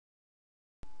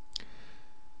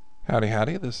Howdy,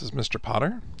 howdy, this is Mr.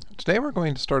 Potter. Today we're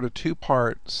going to start a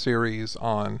two-part series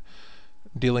on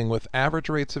dealing with average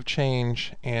rates of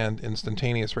change and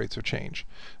instantaneous rates of change.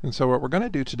 And so what we're going to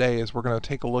do today is we're going to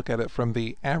take a look at it from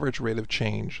the average rate of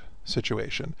change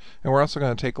situation. And we're also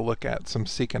going to take a look at some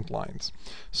secant lines.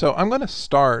 So I'm going to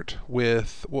start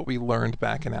with what we learned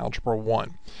back in Algebra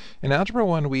 1. In Algebra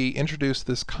 1 we introduced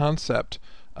this concept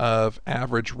of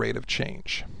average rate of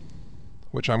change,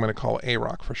 which I'm going to call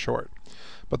AROC for short.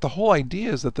 But the whole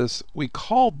idea is that we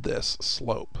called this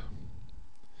slope.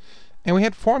 And we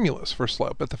had formulas for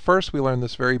slope. At the first we learned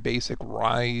this very basic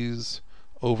rise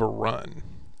over run.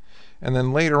 And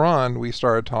then later on we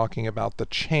started talking about the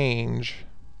change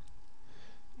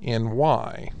in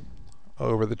y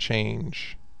over the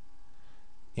change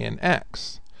in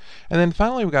x. And then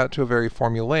finally we got to a very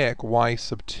formulaic y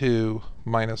sub 2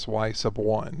 minus y sub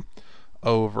 1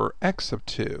 over x sub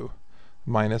 2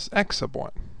 minus x sub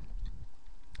 1.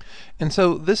 And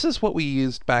so this is what we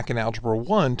used back in Algebra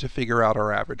 1 to figure out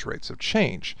our average rates of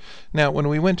change. Now when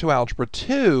we went to Algebra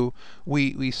 2,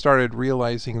 we started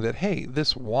realizing that, hey,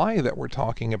 this y that we're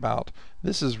talking about,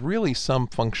 this is really some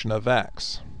function of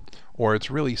x, or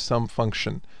it's really some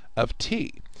function of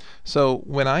t. So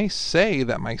when I say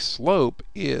that my slope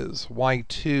is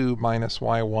y2 minus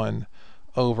y1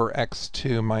 over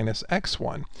x2 minus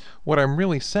x1, what I'm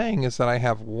really saying is that I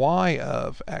have y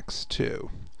of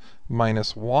x2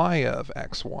 minus y of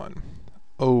x1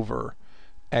 over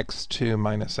x2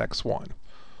 minus x1.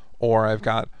 Or I've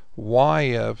got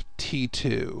y of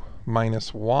t2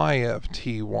 minus y of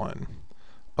t1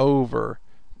 over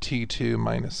t2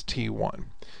 minus t1.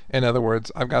 In other words,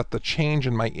 I've got the change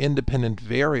in my independent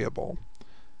variable,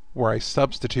 where I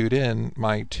substitute in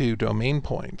my two domain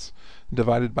points,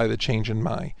 divided by the change in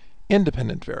my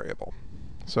independent variable.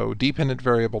 So dependent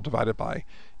variable divided by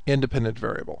independent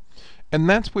variable. And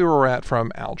that's where we're at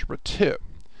from Algebra 2.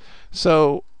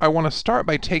 So I want to start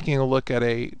by taking a look at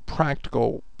a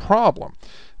practical problem.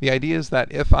 The idea is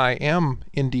that if I am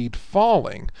indeed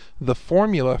falling, the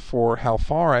formula for how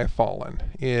far I've fallen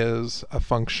is a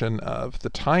function of the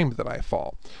time that I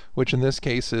fall, which in this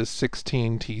case is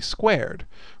 16t squared,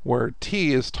 where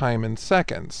t is time in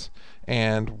seconds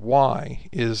and y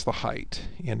is the height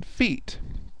in feet.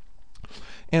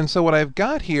 And so what I've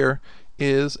got here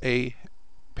is a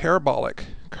parabolic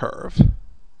curve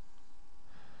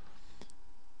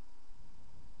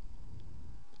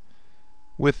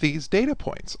with these data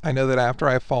points. I know that after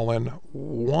I've fallen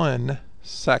 1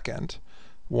 second,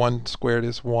 1 squared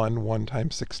is 1, 1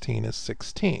 times 16 is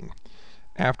 16.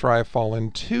 After I've fallen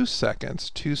 2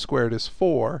 seconds, 2 squared is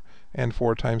 4, and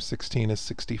 4 times 16 is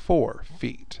 64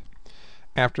 feet.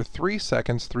 After 3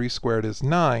 seconds, 3 squared is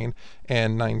 9,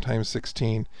 and 9 times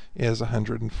 16 is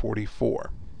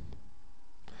 144.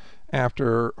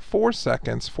 After 4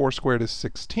 seconds, 4 squared is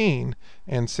 16,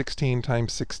 and 16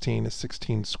 times 16 is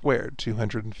 16 squared,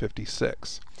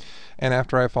 256. And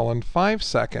after I've fallen 5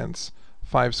 seconds,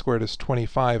 5 squared is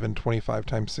 25, and 25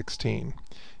 times 16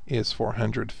 is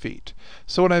 400 feet.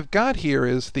 So what I've got here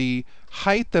is the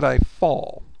height that I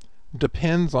fall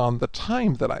depends on the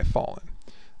time that I've fallen.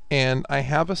 And I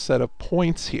have a set of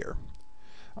points here.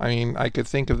 I mean, I could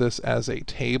think of this as a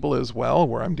table as well,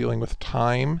 where I'm dealing with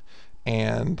time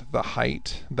and the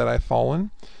height that I've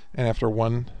fallen. And after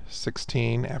 1,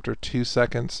 16, after 2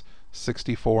 seconds,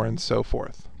 64, and so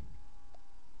forth.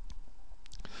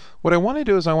 What I want to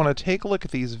do is I want to take a look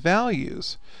at these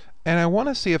values, and I want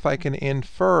to see if I can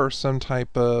infer some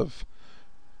type of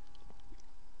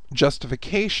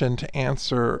justification to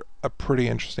answer a pretty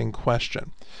interesting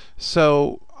question.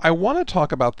 So I want to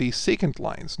talk about these secant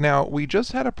lines. Now, we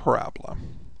just had a parabola,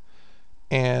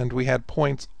 and we had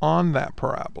points on that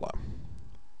parabola.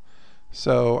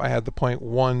 So I had the point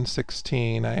 1,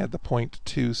 16, I had the point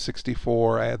 2,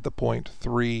 64, I had the point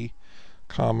 3,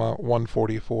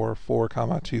 144, 4,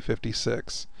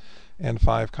 256, and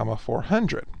 5,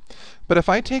 400. But if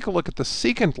I take a look at the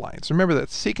secant lines, remember that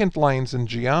secant lines in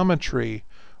geometry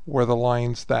were the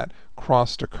lines that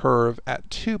crossed a curve at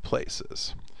 2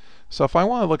 places. So if I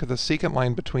want to look at the secant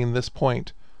line between this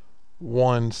point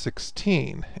 1,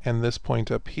 16 and this point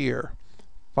up here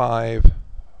 5,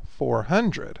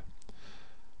 400,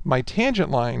 my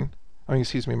tangent line, my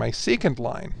secant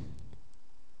line,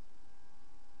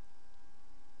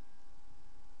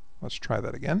 let's try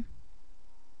that again.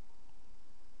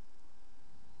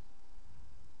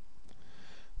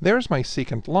 There's my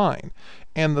secant line,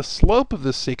 and the slope of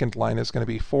this secant line is going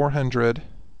to be 400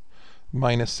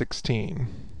 minus 16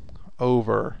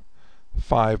 over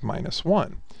 5 minus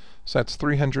 1. So that's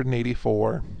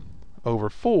 384 over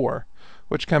 4,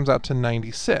 which comes out to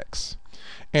 96.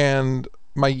 And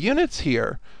my units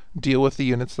here deal with the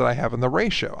units that I have in the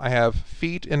ratio. I have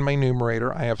feet in my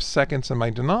numerator, I have seconds in my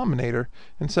denominator,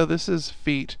 and so this is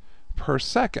feet per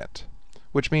second,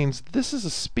 which means this is a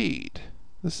speed,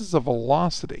 this is a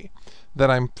velocity that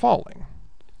I'm falling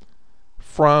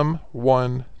from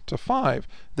 1 to 5.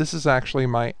 This is actually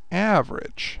my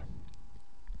average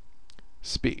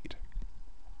speed.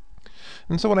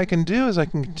 And so what I can do is I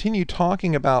can continue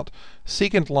talking about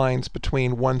secant lines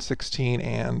between 116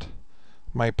 and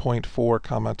my 0.4,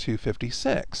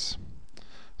 256.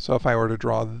 So if I were to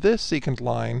draw this secant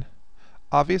line,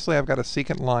 obviously I've got a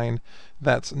secant line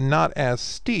that's not as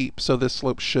steep, so this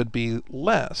slope should be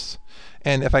less.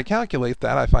 And if I calculate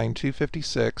that, I find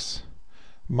 256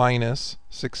 minus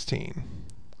 16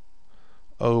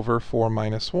 over 4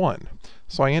 minus 1.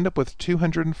 So I end up with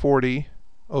 240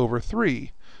 over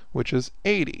 3, which is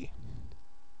 80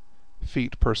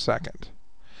 feet per second.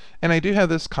 And I do have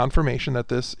this confirmation that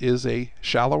this is a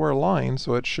shallower line,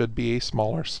 so it should be a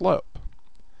smaller slope.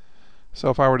 So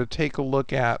if I were to take a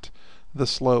look at the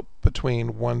slope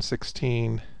between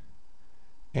 116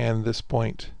 and this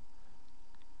point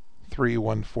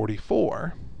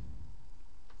 144,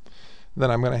 then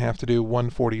I'm going to have to do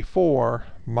 144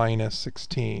 minus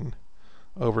 16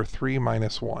 over 3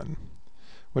 minus 1,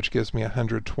 which gives me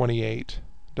 128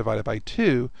 divided by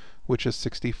 2, which is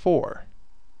 64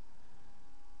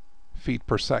 feet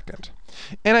per second.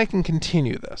 And I can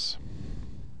continue this.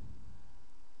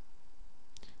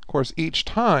 Of course, each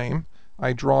time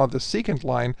I draw the secant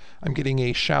line, I'm getting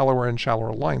a shallower and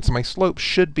shallower line, so my slope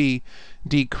should be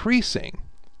decreasing.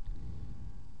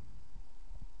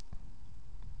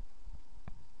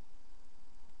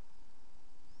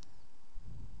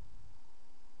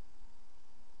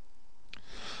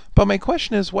 But my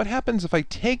question is, what happens if I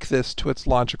take this to its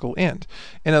logical end?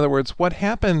 In other words, what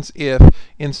happens if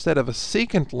instead of a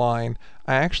secant line,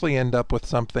 I actually end up with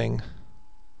something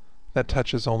that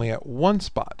touches only at one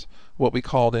spot, what we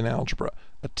called in algebra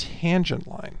a tangent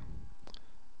line?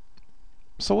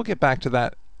 So we'll get back to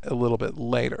that a little bit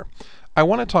later. I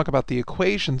want to talk about the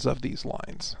equations of these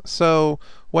lines. So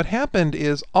what happened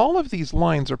is all of these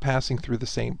lines are passing through the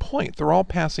same point. They're all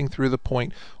passing through the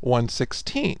point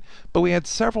 116. But we had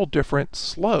several different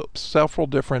slopes, several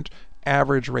different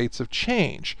average rates of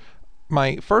change.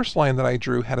 My first line that I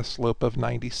drew had a slope of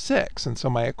 96, and so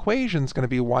my equation is going to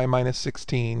be y minus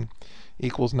 16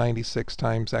 equals 96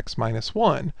 times x minus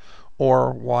 1,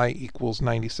 or y equals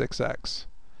 96x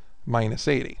minus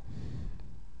 80.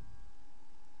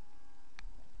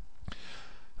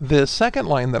 The second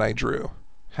line that I drew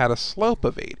had a slope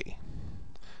of 80.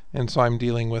 And so I'm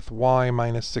dealing with y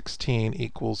minus 16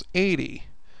 equals 80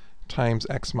 times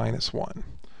x minus 1,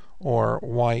 or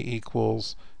y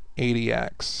equals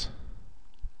 80x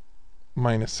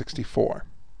minus 64.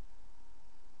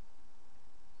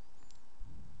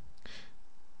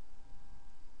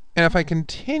 And if I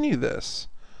continue this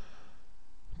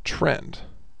trend,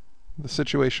 the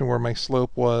situation where my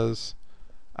slope was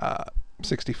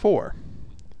 64,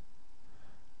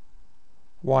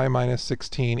 y minus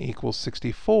 16 equals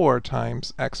 64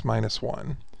 times x minus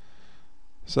 1.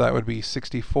 So that would be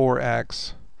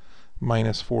 64x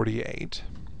minus 48.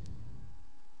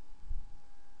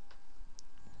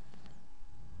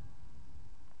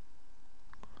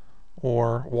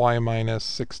 Or y minus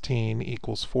 16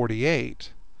 equals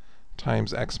 48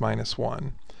 times x minus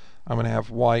 1. I'm going to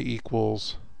have y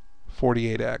equals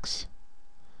 48x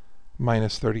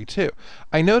minus 32.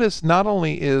 I notice not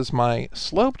only is my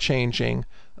slope changing,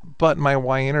 but my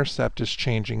y-intercept is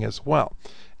changing as well.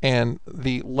 And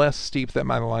the less steep that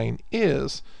my line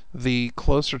is, the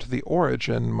closer to the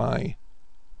origin my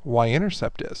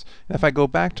y-intercept is. And if I go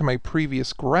back to my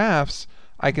previous graphs,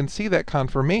 I can see that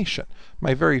confirmation.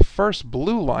 My very first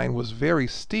blue line was very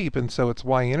steep, and so its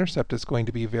y-intercept is going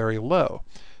to be very low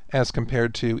as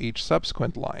compared to each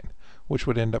subsequent line, which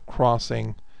would end up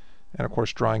crossing, and of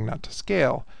course drawing not to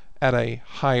scale, at a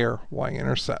higher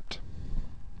y-intercept.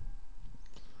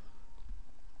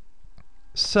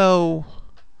 So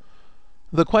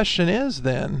the question is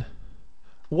then,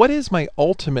 what is my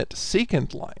ultimate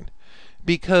secant line?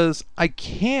 Because I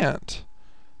can't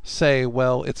say,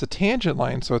 well, it's a tangent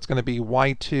line, so it's going to be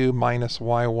y2 minus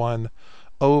y1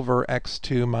 over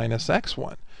x2 minus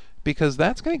x1, because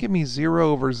that's going to give me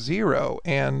 0 over 0.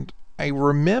 And I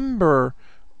remember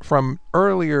from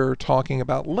earlier talking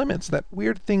about limits that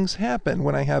weird things happen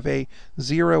when I have a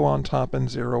 0 on top and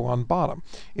 0 on bottom.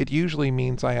 It usually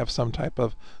means I have some type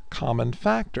of common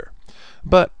factor.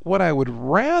 But what I would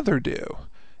rather do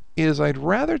is I'd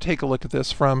rather take a look at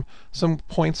this from some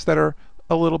points that are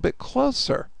a little bit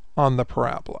closer on the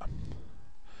parabola.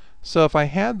 So if I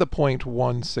had the point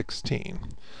 116,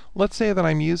 let's say that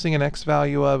I'm using an x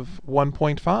value of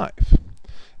 1.5.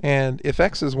 And if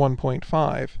x is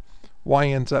 1.5, y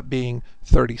ends up being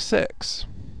 36.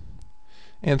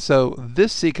 And so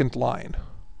this secant line,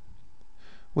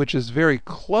 which is very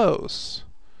close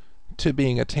to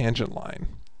being a tangent line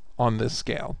on this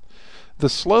scale, the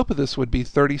slope of this would be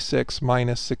 36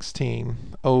 minus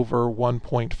 16 over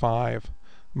 1.5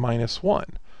 minus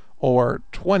 1, or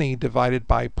 20 divided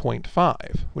by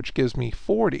 0.5, which gives me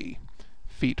 40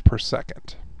 feet per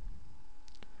second.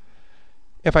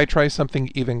 If I try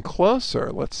something even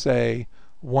closer, let's say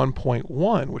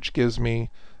 1.1, which gives me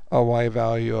a y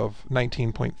value of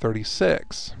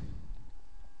 19.36,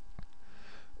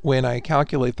 when I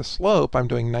calculate the slope, I'm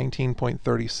doing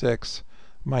 19.36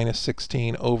 minus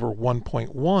 16 over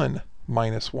 1.1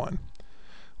 minus 1,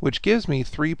 which gives me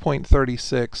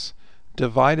 3.36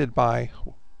 divided by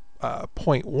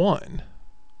 0.1,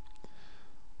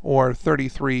 or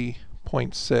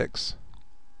 33.6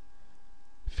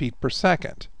 feet per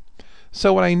second.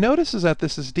 So what I notice is that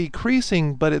this is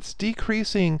decreasing, but it's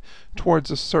decreasing towards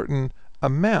a certain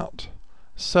amount.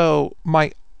 So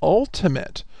my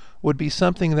ultimate would be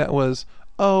something that was,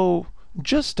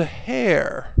 just a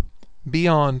hair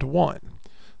beyond 1.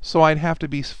 So I'd have to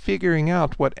be figuring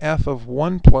out what f of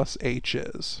 1 plus h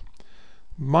is,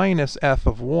 minus f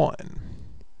of 1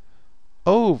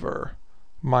 over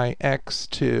my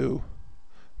x2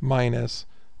 minus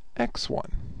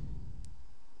x1.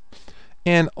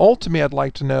 And ultimately, I'd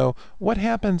like to know what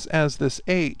happens as this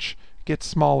h gets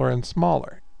smaller and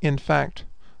smaller. In fact,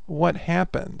 what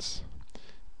happens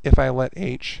if I let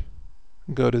h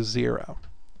go to 0?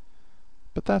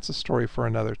 But that's a story for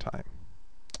another time.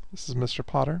 This is Mr.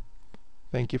 Potter.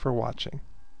 Thank you for watching.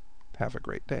 Have a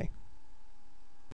great day.